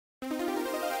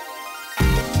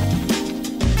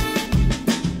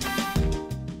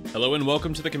Hello and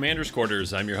welcome to the Commander's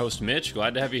Quarters. I'm your host Mitch,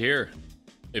 glad to have you here.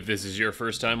 If this is your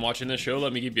first time watching this show,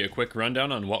 let me give you a quick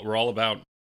rundown on what we're all about.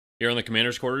 Here on the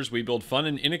Commander's Quarters, we build fun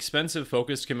and inexpensive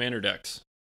focused commander decks.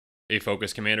 A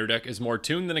focused commander deck is more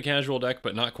tuned than a casual deck,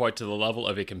 but not quite to the level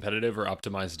of a competitive or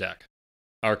optimized deck.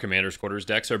 Our Commander's Quarters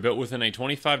decks are built within a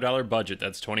 $25 budget,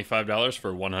 that's $25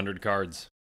 for 100 cards.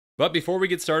 But before we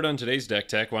get started on today's deck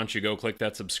tech, why don't you go click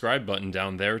that subscribe button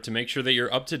down there to make sure that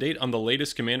you're up to date on the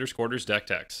latest Commander's Quarters deck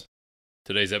techs.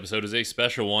 Today's episode is a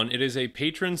special one. It is a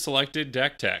patron selected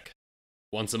deck tech.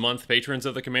 Once a month, patrons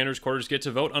of the Commander's Quarters get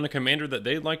to vote on a commander that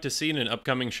they'd like to see in an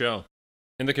upcoming show.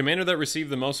 And the commander that received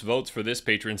the most votes for this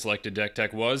patron selected deck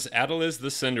tech was Adeliz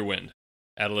the Cinder Wind.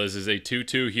 Adeliz is a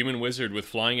 2/2 human wizard with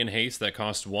flying and haste that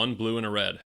costs 1 blue and a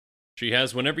red. She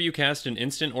has, whenever you cast an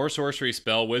instant or sorcery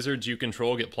spell, wizards you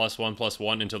control get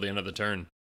 +1/+1 until the end of the turn.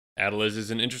 Adeliz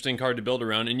is an interesting card to build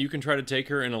around, and you can try to take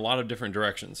her in a lot of different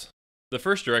directions. The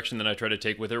first direction that I tried to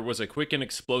take with her was a quick and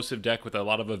explosive deck with a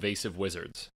lot of evasive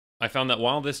wizards. I found that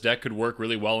while this deck could work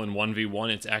really well in 1v1,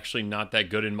 it's actually not that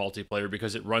good in multiplayer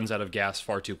because it runs out of gas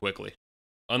far too quickly.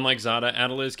 Unlike Zada,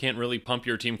 Adeliz can't really pump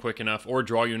your team quick enough or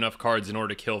draw you enough cards in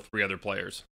order to kill 3 other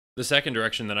players. The second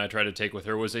direction that I tried to take with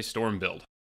her was a storm build.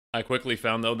 I quickly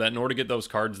found, though, that in order to get those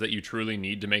cards that you truly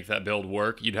need to make that build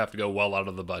work, you'd have to go well out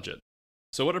of the budget.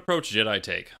 So what approach did I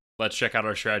take? Let's check out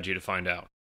our strategy to find out.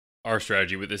 Our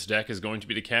strategy with this deck is going to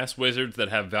be to cast wizards that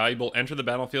have valuable enter the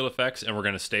battlefield effects, and we're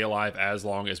going to stay alive as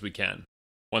long as we can.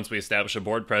 Once we establish a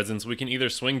board presence, we can either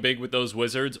swing big with those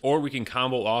wizards, or we can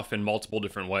combo off in multiple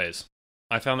different ways.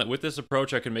 I found that with this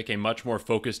approach, I could make a much more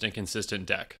focused and consistent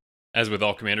deck. As with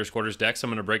all Commander's Quarters decks,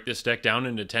 I'm going to break this deck down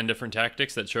into 10 different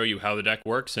tactics that show you how the deck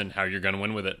works and how you're going to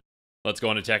win with it. Let's go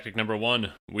on to tactic number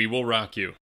 1, We Will Rock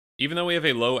You. Even though we have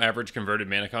a low average converted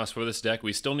mana cost for this deck,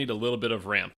 we still need a little bit of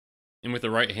ramp. And with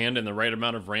the right hand and the right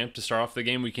amount of ramp to start off the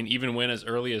game, we can even win as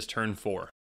early as turn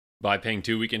 4. By paying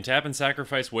 2, we can tap and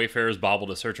sacrifice Wayfarer's Bauble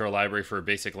to search our library for a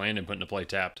basic land and put into play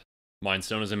tapped. Mind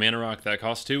Stone is a mana rock that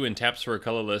costs 2 and taps for a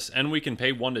colorless, and we can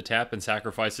pay 1 to tap and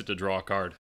sacrifice it to draw a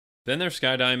card. Then there's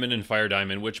Sky Diamond and Fire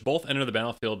Diamond, which both enter the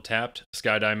battlefield tapped.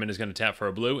 Sky Diamond is going to tap for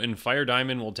a blue, and Fire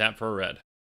Diamond will tap for a red.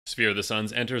 Sphere of the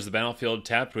Suns enters the battlefield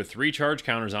tapped with 3 charge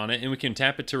counters on it, and we can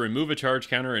tap it to remove a charge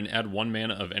counter and add 1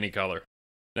 mana of any color.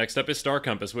 Next up is Star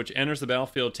Compass, which enters the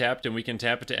battlefield tapped, and we can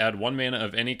tap it to add 1 mana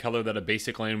of any color that a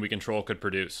basic land we control could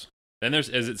produce. Then there's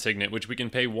Izzet Signet, which we can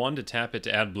pay 1 to tap it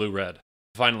to add blue-red.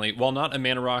 Finally, while not a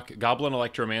mana rock, Goblin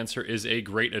Electromancer is a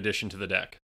great addition to the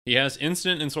deck. He has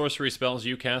instant and sorcery spells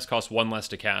you cast cost 1 less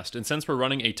to cast, and since we're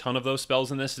running a ton of those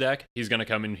spells in this deck, he's going to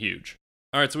come in huge.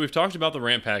 Alright, so we've talked about the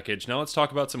ramp package, now let's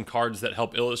talk about some cards that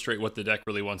help illustrate what the deck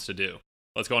really wants to do.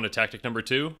 Let's go on to tactic number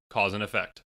 2, Cause and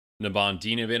Effect. Naban,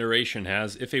 Dean of Iteration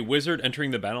has, if a wizard entering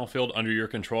the battlefield under your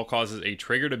control causes a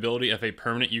triggered ability of a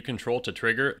permanent you control to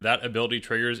trigger, that ability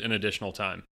triggers an additional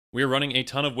time. We are running a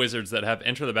ton of wizards that have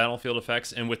enter the battlefield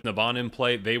effects, and with Naban in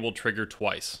play, they will trigger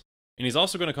twice. And he's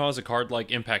also going to cause a card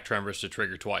like Impact Tremors to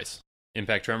trigger twice.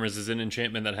 Impact Tremors is an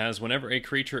enchantment that has, whenever a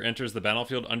creature enters the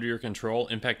battlefield under your control,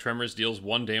 Impact Tremors deals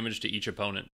 1 damage to each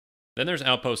opponent. Then there's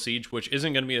Outpost Siege, which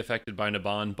isn't going to be affected by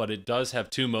Naban, but it does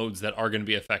have 2 modes that are going to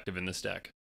be effective in this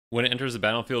deck. When it enters the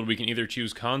battlefield, we can either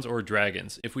choose Khans or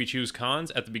Dragons. If we choose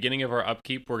Khans, at the beginning of our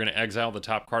upkeep, we're going to exile the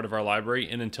top card of our library,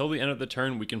 and until the end of the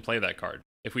turn, we can play that card.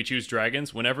 If we choose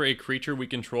Dragons, whenever a creature we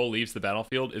control leaves the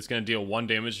battlefield, it's going to deal 1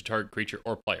 damage to target creature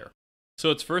or player. So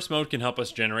its first mode can help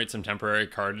us generate some temporary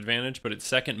card advantage, but its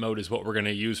second mode is what we're going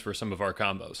to use for some of our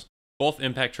combos. Both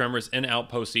Impact Tremors and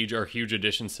Outpost Siege are huge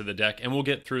additions to the deck, and we'll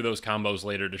get through those combos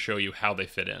later to show you how they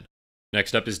fit in.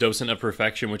 Next up is Docent of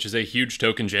Perfection, which is a huge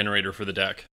token generator for the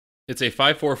deck. It's a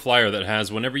 5/4 flyer that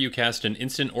has, whenever you cast an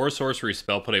instant or sorcery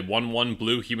spell, put a 1/1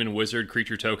 blue human wizard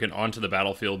creature token onto the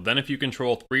battlefield, then if you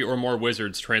control 3 or more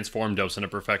wizards, transform Docent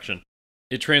of Perfection.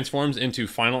 It transforms into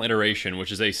Final Iteration,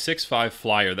 which is a 6/5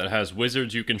 flyer that has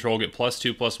wizards you control get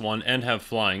 +2/+1 and have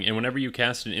flying, and whenever you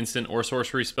cast an instant or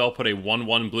sorcery spell, put a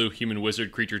 1/1 blue human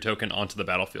wizard creature token onto the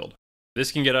battlefield.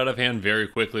 This can get out of hand very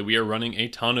quickly. We are running a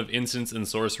ton of instants and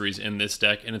sorceries in this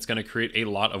deck, and it's going to create a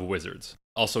lot of wizards.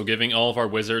 Also, giving all of our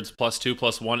wizards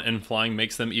 +2/+1 and flying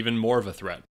makes them even more of a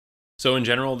threat. So in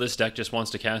general, this deck just wants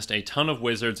to cast a ton of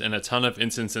wizards and a ton of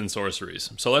instants and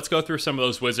sorceries. So let's go through some of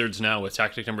those wizards now with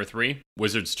tactic number 3,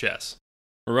 Wizard's Chess.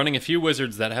 We're running a few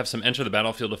wizards that have some enter the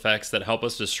battlefield effects that help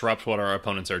us disrupt what our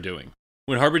opponents are doing.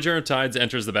 When Harbinger of Tides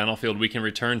enters the battlefield, we can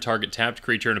return target tapped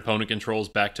creature an opponent controls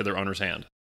back to their owner's hand.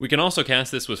 We can also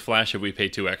cast this with Flash if we pay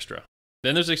 2 extra.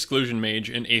 Then there's Exclusion Mage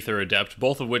and Aether Adept,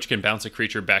 both of which can bounce a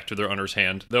creature back to their owner's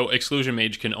hand, though Exclusion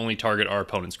Mage can only target our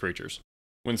opponent's creatures.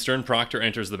 When Stern Proctor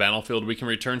enters the battlefield, we can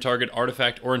return target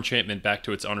artifact or enchantment back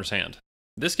to its owner's hand.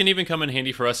 This can even come in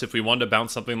handy for us if we want to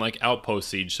bounce something like Outpost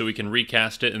Siege so we can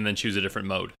recast it and then choose a different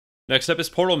mode. Next up is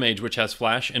Portal Mage, which has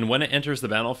flash, and when it enters the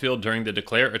battlefield during the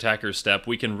Declare Attacker's step,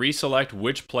 we can reselect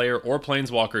which player or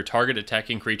planeswalker target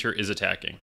attacking creature is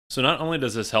attacking. So not only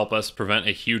does this help us prevent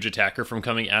a huge attacker from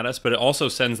coming at us, but it also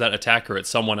sends that attacker at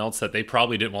someone else that they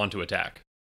probably didn't want to attack.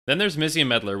 Then there's Mizzium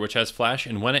Meddler, which has flash,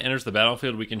 and when it enters the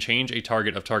battlefield, we can change a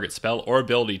target of target spell or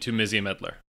ability to Mizzium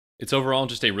Meddler. It's overall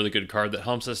just a really good card that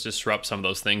helps us disrupt some of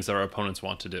those things that our opponents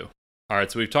want to do.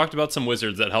 Alright, so we've talked about some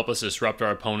wizards that help us disrupt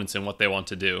our opponents and what they want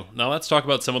to do. Now let's talk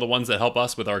about some of the ones that help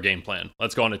us with our game plan.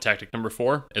 Let's go on to tactic number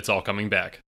 4, It's All Coming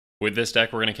Back. With this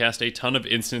deck, we're going to cast a ton of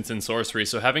instants and sorceries,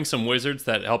 so having some wizards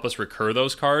that help us recur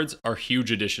those cards are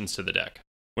huge additions to the deck.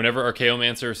 Whenever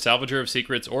Archaeomancer, Salvager of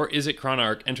Secrets, or Izzet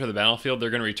Chronarch enter the battlefield, they're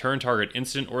going to return target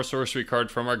instant or sorcery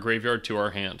card from our graveyard to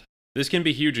our hand. This can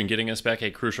be huge in getting us back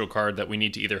a crucial card that we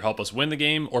need to either help us win the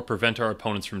game or prevent our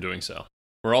opponents from doing so.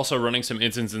 We're also running some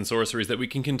instants and sorceries that we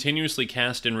can continuously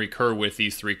cast and recur with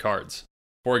these 3 cards.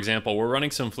 For example, we're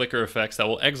running some flicker effects that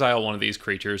will exile one of these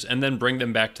creatures and then bring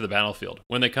them back to the battlefield.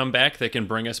 When they come back, they can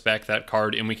bring us back that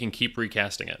card and we can keep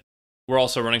recasting it. We're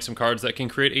also running some cards that can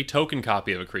create a token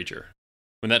copy of a creature.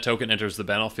 When that token enters the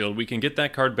battlefield, we can get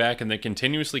that card back and then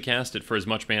continuously cast it for as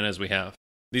much mana as we have.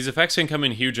 These effects can come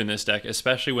in huge in this deck,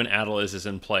 especially when Adeliz is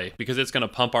in play, because it's going to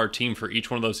pump our team for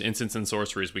each one of those instants and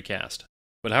sorceries we cast.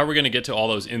 But how are we going to get to all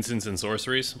those instants and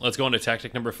sorceries? Let's go on to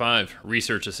tactic number 5,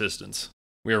 Research Assistance.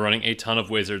 We are running a ton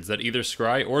of wizards that either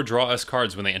scry or draw us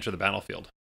cards when they enter the battlefield.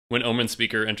 When Omen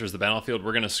Speaker enters the battlefield,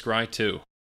 we're going to scry 2.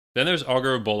 Then there's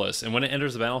Augur of Bolas, and when it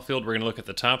enters the battlefield, we're going to look at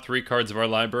the top 3 cards of our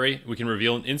library. We can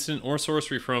reveal an instant or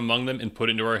sorcery from among them and put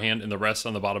into our hand, and the rest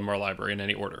on the bottom of our library in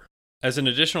any order. As an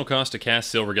additional cost to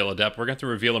cast Silvergill Adept, we're going to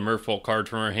reveal a Merfolk card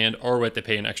from our hand, or we have to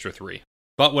pay an extra 3.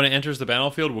 But when it enters the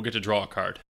battlefield, we'll get to draw a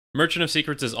card. Merchant of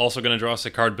Secrets is also going to draw us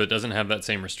a card, but doesn't have that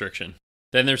same restriction.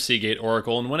 Then there's Seagate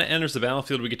Oracle, and when it enters the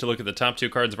battlefield, we get to look at the top 2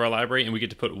 cards of our library, and we get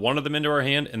to put one of them into our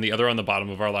hand and the other on the bottom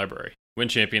of our library. When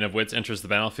Champion of Wits enters the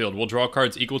battlefield, we'll draw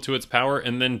cards equal to its power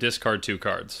and then discard 2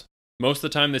 cards. Most of the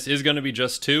time this is going to be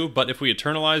just 2, but if we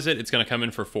eternalize it, it's going to come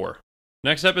in for 4.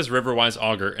 Next up is Riverwise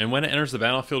Augur, and when it enters the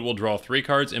battlefield, we'll draw 3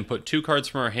 cards and put 2 cards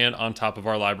from our hand on top of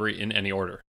our library in any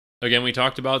order. Again, we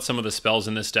talked about some of the spells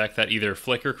in this deck that either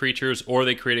flicker creatures or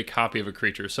they create a copy of a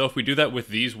creature, so if we do that with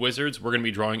these wizards, we're going to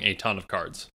be drawing a ton of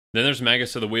cards. Then there's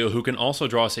Magus of the Wheel, who can also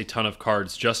draw us a ton of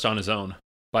cards just on his own.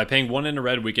 By paying 1 in a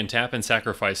red, we can tap and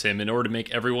sacrifice him in order to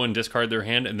make everyone discard their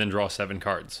hand and then draw 7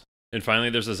 cards. And finally,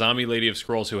 there's a Zombie Lady of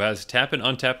Scrolls, who has tap and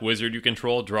untap wizard you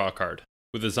control, draw a card.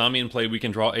 With the zombie in play, we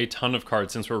can draw a ton of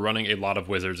cards since we're running a lot of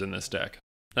wizards in this deck.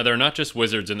 Now, there are not just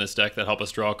wizards in this deck that help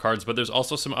us draw cards, but there's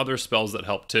also some other spells that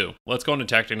help too. Let's go into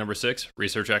tactic number 6,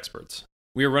 Research Experts.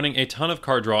 We are running a ton of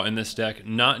card draw in this deck,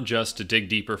 not just to dig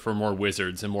deeper for more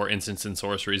wizards and more instants and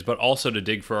sorceries, but also to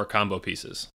dig for our combo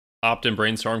pieces. Opt and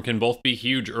Brainstorm can both be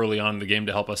huge early on in the game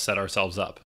to help us set ourselves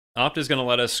up. Opt is going to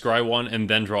let us scry 1 and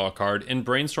then draw a card, and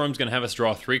Brainstorm is going to have us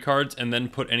draw 3 cards and then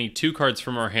put any 2 cards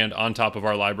from our hand on top of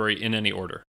our library in any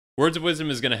order. Words of Wisdom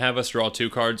is going to have us draw 2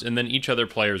 cards, and then each other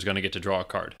player is going to get to draw a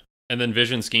card. And then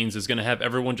Vision Schemes is going to have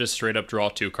everyone just straight up draw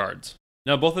 2 cards.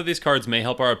 Now, both of these cards may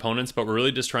help our opponents, but we're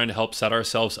really just trying to help set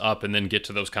ourselves up and then get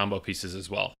to those combo pieces as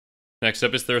well. Next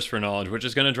up is Thirst for Knowledge, which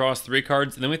is going to draw us 3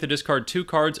 cards, and then we have to discard 2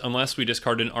 cards unless we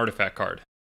discard an artifact card.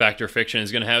 Fact or Fiction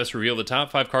is going to have us reveal the top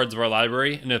 5 cards of our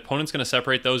library, and the opponent's going to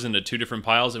separate those into 2 different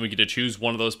piles, and we get to choose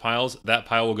one of those piles. That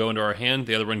pile will go into our hand,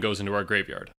 the other one goes into our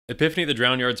graveyard. Epiphany the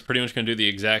Drownyard is pretty much going to do the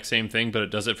exact same thing, but it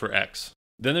does it for X.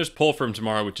 Then there's Pull from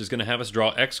Tomorrow, which is going to have us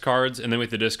draw X cards, and then we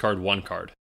have to discard 1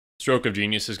 card. Stroke of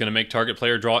Genius is going to make target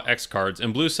player draw X cards,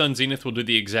 and Blue Sun Zenith will do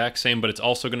the exact same, but it's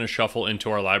also going to shuffle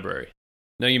into our library.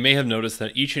 Now, you may have noticed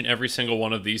that each and every single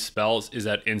one of these spells is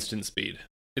at instant speed.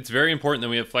 It's very important that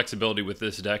we have flexibility with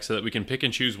this deck so that we can pick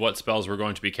and choose what spells we're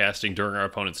going to be casting during our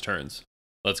opponent's turns.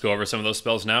 Let's go over some of those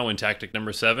spells now in tactic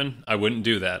number 7. I wouldn't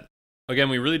do that. Again,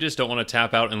 we really just don't want to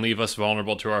tap out and leave us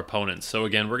vulnerable to our opponents, so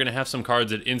again, we're going to have some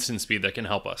cards at instant speed that can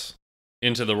help us.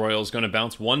 Into the Royal is going to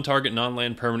bounce 1 target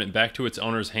non-land permanent back to its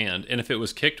owner's hand, and if it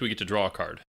was kicked, we get to draw a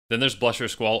card. Then there's Blusher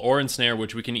Squall or Ensnare,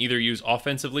 which we can either use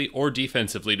offensively or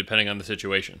defensively depending on the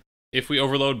situation. If we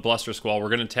overload Bluster Squall, we're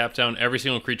going to tap down every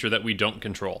single creature that we don't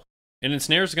control. And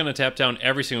Ensnare is going to tap down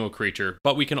every single creature,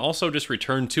 but we can also just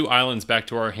return 2 islands back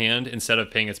to our hand instead of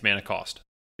paying its mana cost.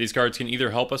 These cards can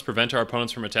either help us prevent our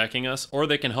opponents from attacking us, or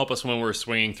they can help us when we're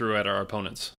swinging through at our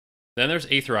opponents. Then there's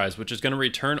Aetherize, which is going to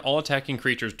return all attacking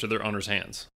creatures to their owner's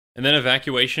hands. And then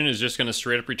Evacuation is just going to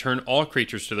straight up return all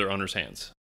creatures to their owner's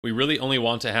hands. We really only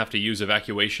want to have to use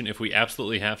Evacuation if we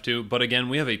absolutely have to, but again,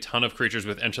 we have a ton of creatures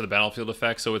with Enter the Battlefield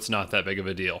effects, so it's not that big of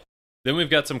a deal. Then we've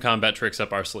got some combat tricks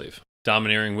up our sleeve.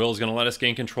 Domineering Will is going to let us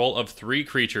gain control of 3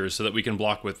 creatures so that we can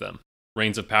block with them.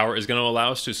 Reigns of Power is going to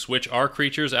allow us to switch our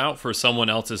creatures out for someone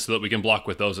else's so that we can block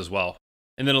with those as well.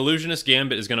 And then Illusionist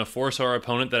Gambit is going to force our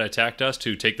opponent that attacked us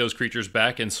to take those creatures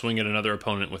back and swing at another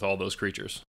opponent with all those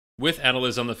creatures. With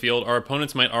Adeliz on the field, our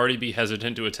opponents might already be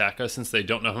hesitant to attack us since they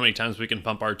don't know how many times we can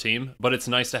pump our team, but it's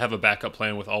nice to have a backup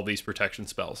plan with all these protection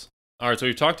spells. Alright, so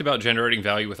we've talked about generating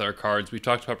value with our cards, we've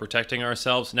talked about protecting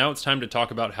ourselves, now it's time to talk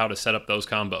about how to set up those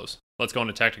combos. Let's go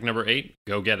into tactic number 8,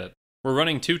 go get it. We're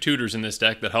running 2 tutors in this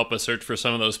deck that help us search for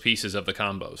some of those pieces of the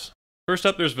combos. First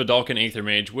up, there's Vedalken Aether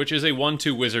Mage, which is a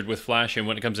 1/2 wizard with flash, and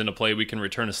when it comes into play we can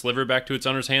return a sliver back to its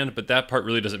owner's hand, but that part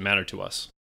really doesn't matter to us.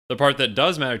 The part that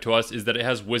does matter to us is that it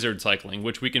has wizard cycling,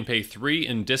 which we can pay 3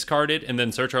 and discard it, and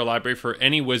then search our library for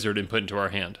any wizard and put into our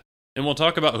hand. And we'll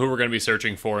talk about who we're going to be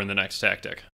searching for in the next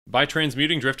tactic. By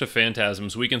transmuting Drift of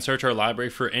Phantasms, we can search our library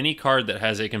for any card that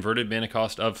has a converted mana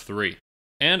cost of 3.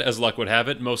 And as luck would have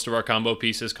it, most of our combo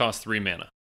pieces cost 3 mana.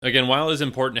 Again, while it is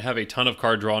important to have a ton of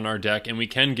card draw in our deck, and we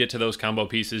can get to those combo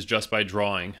pieces just by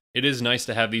drawing, it is nice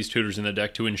to have these tutors in the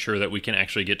deck to ensure that we can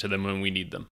actually get to them when we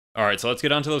need them. Alright, so let's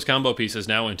get on to those combo pieces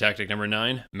now in tactic number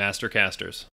 9, Master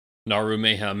Casters.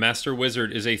 Narumeha, Master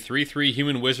Wizard, is a 3/3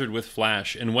 human wizard with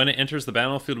flash, and when it enters the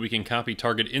battlefield we can copy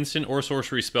target instant or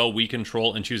sorcery spell we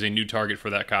control and choose a new target for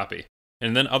that copy.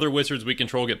 And then other wizards we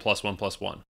control get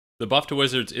 +1/+1. The buff to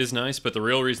wizards is nice, but the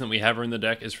real reason that we have her in the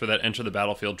deck is for that enter the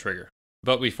battlefield trigger.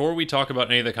 But before we talk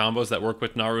about any of the combos that work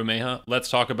with Narumeha, let's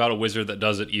talk about a wizard that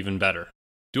does it even better.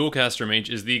 Dualcaster Mage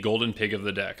is the golden pig of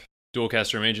the deck.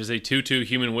 Dualcaster Mage is a 2/2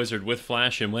 human wizard with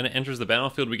flash, and when it enters the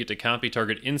battlefield we get to copy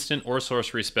target instant or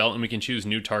sorcery spell, and we can choose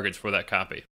new targets for that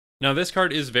copy. Now this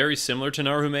card is very similar to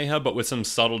Narumeha, but with some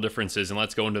subtle differences, and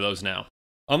let's go into those now.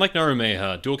 Unlike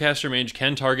Narumeha, Dualcaster Mage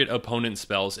can target opponent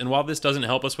spells, and while this doesn't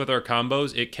help us with our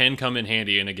combos, it can come in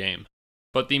handy in a game.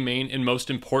 But the main and most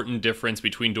important difference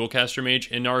between Dualcaster Mage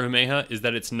and Narumeha is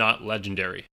that it's not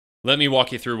legendary. Let me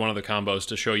walk you through one of the combos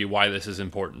to show you why this is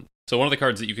important. So one of the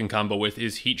cards that you can combo with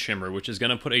is Heat Shimmer, which is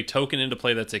going to put a token into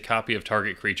play that's a copy of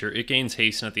target creature. It gains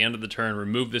haste, and at the end of the turn,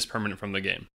 remove this permanent from the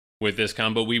game. With this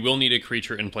combo, we will need a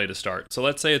creature in play to start. So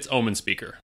let's say it's Omen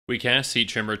Speaker. We cast Heat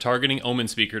Shimmer, targeting Omen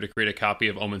Speaker to create a copy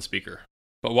of Omen Speaker.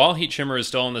 But while Heat Shimmer is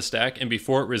still on the stack, and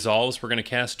before it resolves, we're going to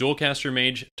cast Dualcaster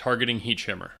Mage, targeting Heat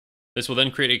Shimmer. This will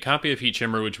then create a copy of Heat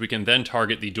Shimmer, which we can then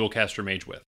target the Dualcaster Mage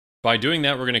with. By doing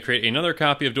that, we're going to create another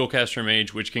copy of Dualcaster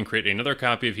Mage, which can create another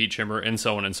copy of Heat Shimmer, and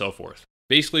so on and so forth.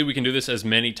 Basically, we can do this as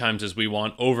many times as we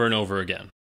want, over and over again.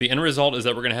 The end result is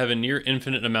that we're going to have a near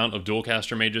infinite amount of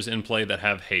Dualcaster Mages in play that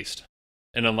have haste.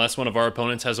 And unless one of our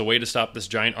opponents has a way to stop this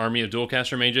giant army of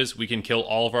Dualcaster Mages, we can kill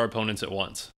all of our opponents at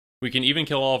once. We can even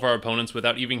kill all of our opponents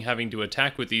without even having to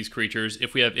attack with these creatures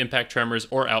if we have Impact Tremors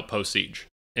or Outpost Siege.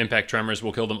 Impact Tremors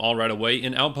will kill them all right away,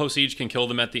 and Outpost Siege can kill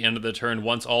them at the end of the turn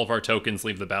once all of our tokens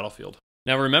leave the battlefield.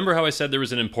 Now remember how I said there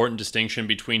was an important distinction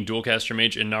between Dualcaster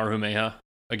Mage and Narumeha?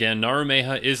 Again,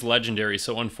 Narumeha is legendary,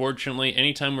 so unfortunately,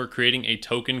 anytime we're creating a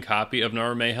token copy of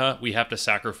Narumeha, we have to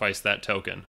sacrifice that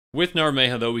token. With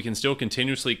Narumeha though, we can still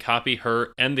continuously copy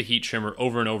her and the Heat Shimmer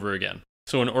over and over again.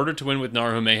 So in order to win with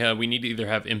Narumeha, we need to either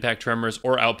have Impact Tremors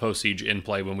or Outpost Siege in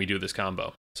play when we do this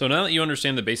combo. So now that you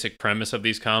understand the basic premise of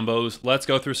these combos, let's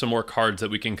go through some more cards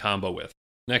that we can combo with.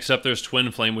 Next up, there's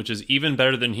Twin Flame, which is even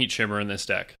better than Heat Shimmer in this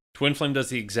deck. Twin Flame does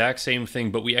the exact same thing,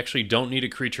 but we actually don't need a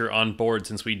creature on board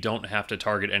since we don't have to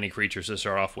target any creatures to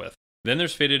start off with. Then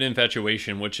there's Fated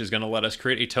Infatuation, which is going to let us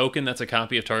create a token that's a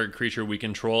copy of target creature we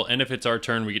control, and if it's our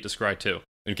turn, we get to scry 2.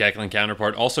 And Cackling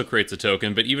Counterpart also creates a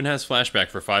token, but even has flashback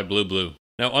for 5 blue.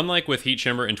 Now unlike with Heat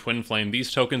Shimmer and Twin Flame,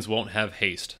 these tokens won't have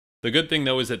haste. The good thing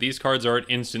though is that these cards are at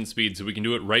instant speed, so we can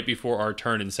do it right before our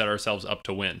turn and set ourselves up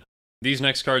to win. These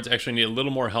next cards actually need a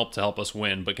little more help to help us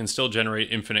win, but can still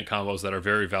generate infinite combos that are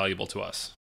very valuable to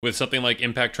us. With something like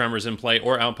Impact Tremors in play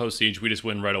or Outpost Siege, we just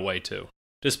win right away too.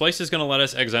 Displace is going to let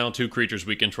us exile 2 creatures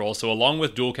we control, so along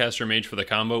with Dualcaster Mage for the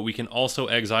combo, we can also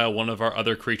exile one of our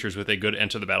other creatures with a good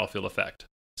enter the battlefield effect.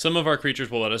 Some of our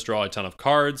creatures will let us draw a ton of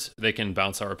cards, they can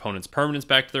bounce our opponent's permanents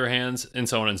back to their hands, and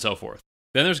so on and so forth.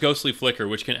 Then there's Ghostly Flicker,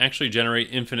 which can actually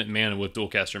generate infinite mana with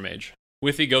Dualcaster Mage.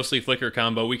 With the Ghostly Flicker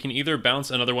combo, we can either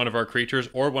bounce another one of our creatures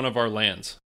or one of our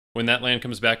lands. When that land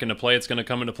comes back into play, it's going to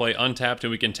come into play untapped,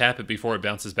 and we can tap it before it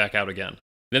bounces back out again.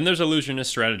 Then there's Illusionist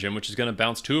Stratagem, which is going to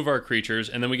bounce 2 of our creatures,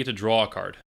 and then we get to draw a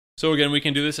card. So again, we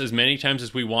can do this as many times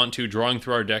as we want to, drawing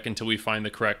through our deck until we find the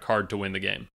correct card to win the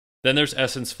game. Then there's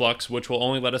Essence Flux, which will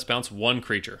only let us bounce 1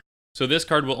 creature. So this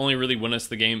card will only really win us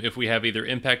the game if we have either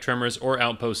Impact Tremors or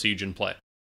Outpost Siege in play.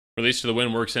 Release to the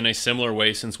Wind works in a similar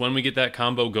way, since when we get that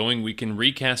combo going, we can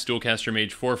recast Dualcaster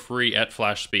Mage for free at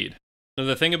flash speed. Now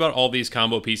the thing about all these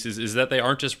combo pieces is that they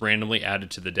aren't just randomly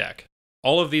added to the deck.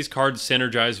 All of these cards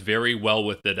synergize very well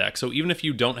with the deck, so even if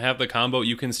you don't have the combo,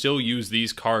 you can still use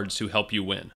these cards to help you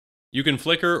win. You can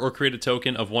flicker or create a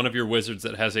token of one of your wizards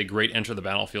that has a great enter the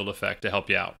battlefield effect to help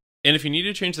you out. And if you need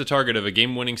to change the target of a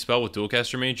game-winning spell with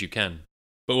Dualcaster Mage, you can.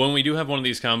 But when we do have one of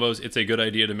these combos, it's a good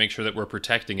idea to make sure that we're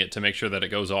protecting it to make sure that it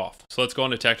goes off. So let's go on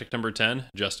to tactic number 10,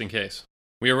 just in case.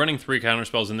 We are running 3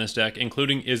 counterspells in this deck,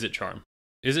 including Izzet Charm.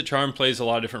 Izzet Charm plays a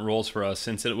lot of different roles for us,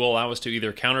 since it will allow us to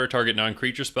either counter a target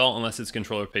non-creature spell unless its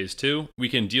controller pays 2, we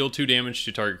can deal 2 damage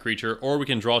to target creature, or we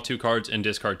can draw 2 cards and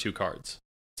discard 2 cards.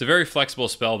 It's a very flexible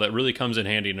spell that really comes in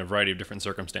handy in a variety of different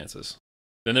circumstances.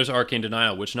 Then there's Arcane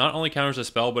Denial, which not only counters a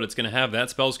spell, but it's going to have that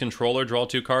spell's controller draw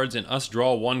 2 cards and us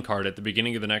draw 1 card at the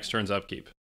beginning of the next turn's upkeep.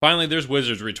 Finally, there's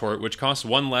Wizard's Retort, which costs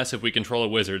 1 less if we control a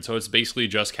wizard, so it's basically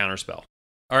just counterspell.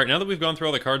 Alright, now that we've gone through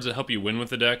all the cards that help you win with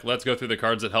the deck, let's go through the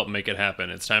cards that help make it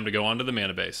happen. It's time to go on to the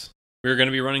mana base. We're going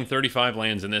to be running 35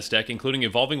 lands in this deck, including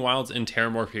Evolving Wilds and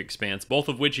Terramorphic Expanse, both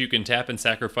of which you can tap and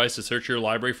sacrifice to search your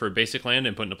library for a basic land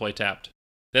and put into play tapped.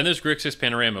 Then there's Grixis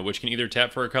Panorama, which can either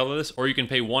tap for a colorless, or you can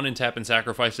pay 1 and tap and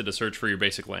sacrifice it to search for your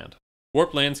basic land.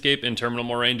 Warp Landscape and Terminal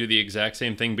Moraine do the exact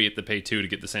same thing, but you have to pay 2 to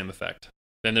get the same effect.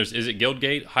 Then there's Izzet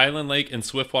Guildgate, Highland Lake, and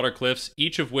Swiftwater Cliffs,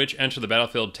 each of which enter the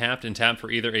battlefield tapped and tap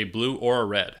for either a blue or a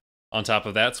red. On top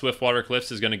of that, Swiftwater Cliffs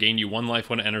is going to gain you 1 life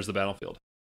when it enters the battlefield.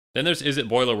 Then there's Izzet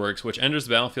Boilerworks, which enters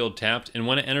the battlefield tapped, and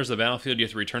when it enters the battlefield you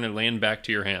have to return a land back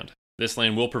to your hand. This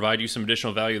land will provide you some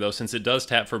additional value though, since it does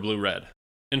tap for blue-red.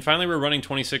 And finally, we're running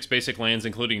 26 basic lands,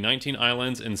 including 19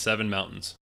 islands and 7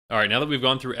 mountains. Alright, now that we've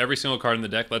gone through every single card in the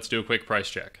deck, let's do a quick price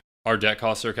check. Our deck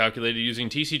costs are calculated using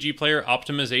TCG Player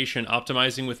Optimization,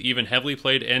 optimizing with even heavily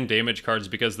played and damaged cards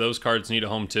because those cards need a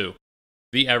home too.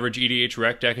 The average EDH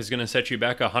rec deck is going to set you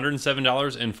back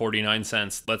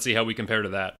 $107.49. Let's see how we compare to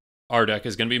that. Our deck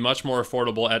is going to be much more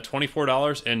affordable at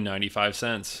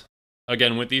 $24.95.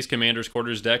 Again, with these Commander's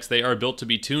Quarters decks, they are built to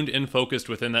be tuned and focused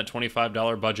within that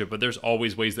 $25 budget, but there's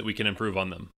always ways that we can improve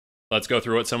on them. Let's go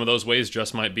through what some of those ways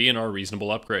just might be in our reasonable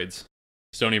upgrades.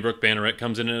 Stony Brook Banneret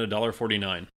comes in at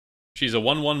 $1.49. She's a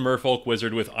 1/1 Merfolk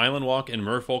Wizard with Island Walk, and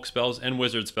Merfolk spells and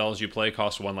Wizard spells you play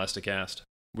cost 1 less to cast.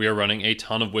 We are running a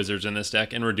ton of Wizards in this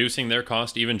deck, and reducing their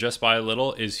cost even just by a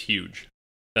little is huge.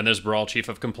 Then there's Baral Chief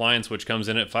of Compliance, which comes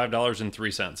in at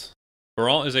 $5.03.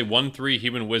 Baral is a 1/3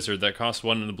 human wizard that costs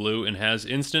 1 in the blue and has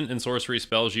instant and sorcery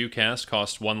spells you cast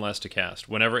cost 1 less to cast.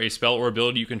 Whenever a spell or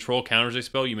ability you control counters a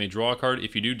spell, you may draw a card.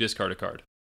 If you do, discard a card.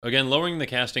 Again, lowering the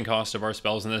casting cost of our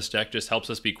spells in this deck just helps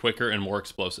us be quicker and more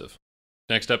explosive.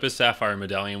 Next up is Sapphire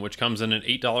Medallion, which comes in at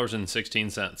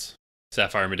 $8.16.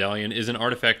 Sapphire Medallion is an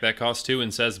artifact that costs 2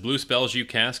 and says blue spells you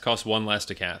cast cost 1 less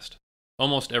to cast.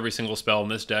 Almost every single spell in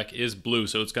this deck is blue,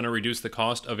 so it's going to reduce the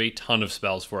cost of a ton of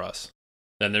spells for us.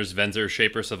 Then there's Venzer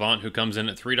Shaper Savant, who comes in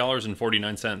at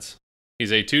 $3.49.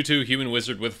 He's a 2/2 human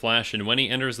wizard with flash, and when he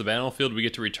enters the battlefield, we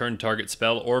get to return target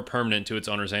spell or permanent to its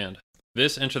owner's hand.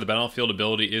 This enter the battlefield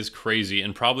ability is crazy,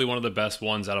 and probably one of the best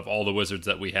ones out of all the wizards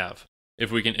that we have. If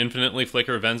we can infinitely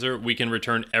flicker Venzer, we can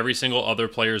return every single other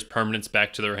player's permanents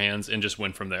back to their hands and just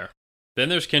win from there. Then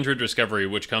there's Kindred Discovery,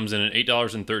 which comes in at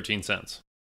 $8.13.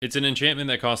 It's an enchantment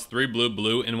that costs 3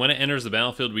 blue, and when it enters the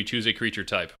battlefield, we choose a creature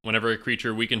type. Whenever a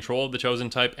creature we control of the chosen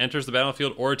type enters the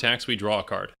battlefield or attacks, we draw a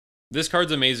card. This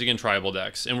card's amazing in tribal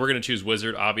decks, and we're going to choose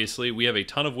Wizard, obviously. We have a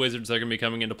ton of Wizards that are going to be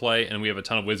coming into play, and we have a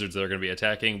ton of Wizards that are going to be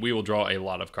attacking. We will draw a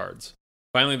lot of cards.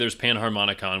 Finally, there's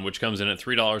Panharmonicon, which comes in at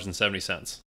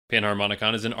 $3.70.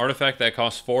 Panharmonicon is an artifact that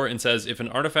costs 4 and says, if an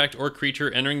artifact or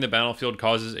creature entering the battlefield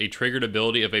causes a triggered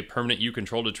ability of a permanent you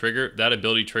control to trigger, that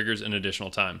ability triggers an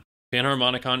additional time.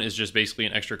 Panharmonicon is just basically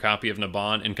an extra copy of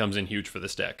Naban and comes in huge for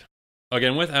this deck.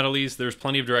 Again, with Adeliz, there's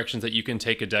plenty of directions that you can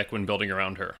take a deck when building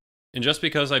around her. And just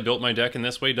because I built my deck in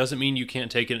this way doesn't mean you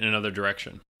can't take it in another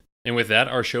direction. And with that,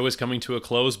 our show is coming to a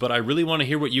close, but I really want to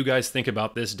hear what you guys think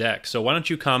about this deck, so why don't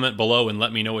you comment below and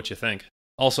let me know what you think.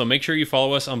 Also, make sure you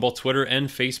follow us on both Twitter and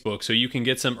Facebook so you can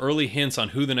get some early hints on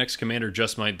who the next commander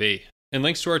just might be. And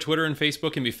links to our Twitter and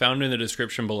Facebook can be found in the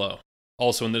description below.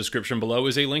 Also in the description below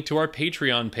is a link to our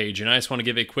Patreon page, and I just want to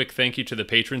give a quick thank you to the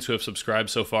patrons who have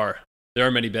subscribed so far. There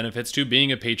are many benefits to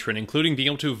being a patron, including being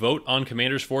able to vote on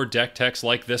commanders for deck techs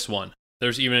like this one.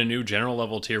 There's even a new general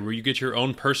level tier where you get your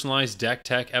own personalized deck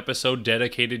tech episode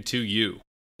dedicated to you.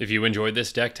 If you enjoyed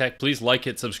this deck tech, please like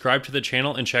it, subscribe to the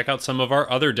channel, and check out some of our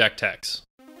other deck techs.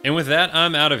 And with that,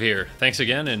 I'm out of here. Thanks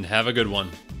again, and have a good one.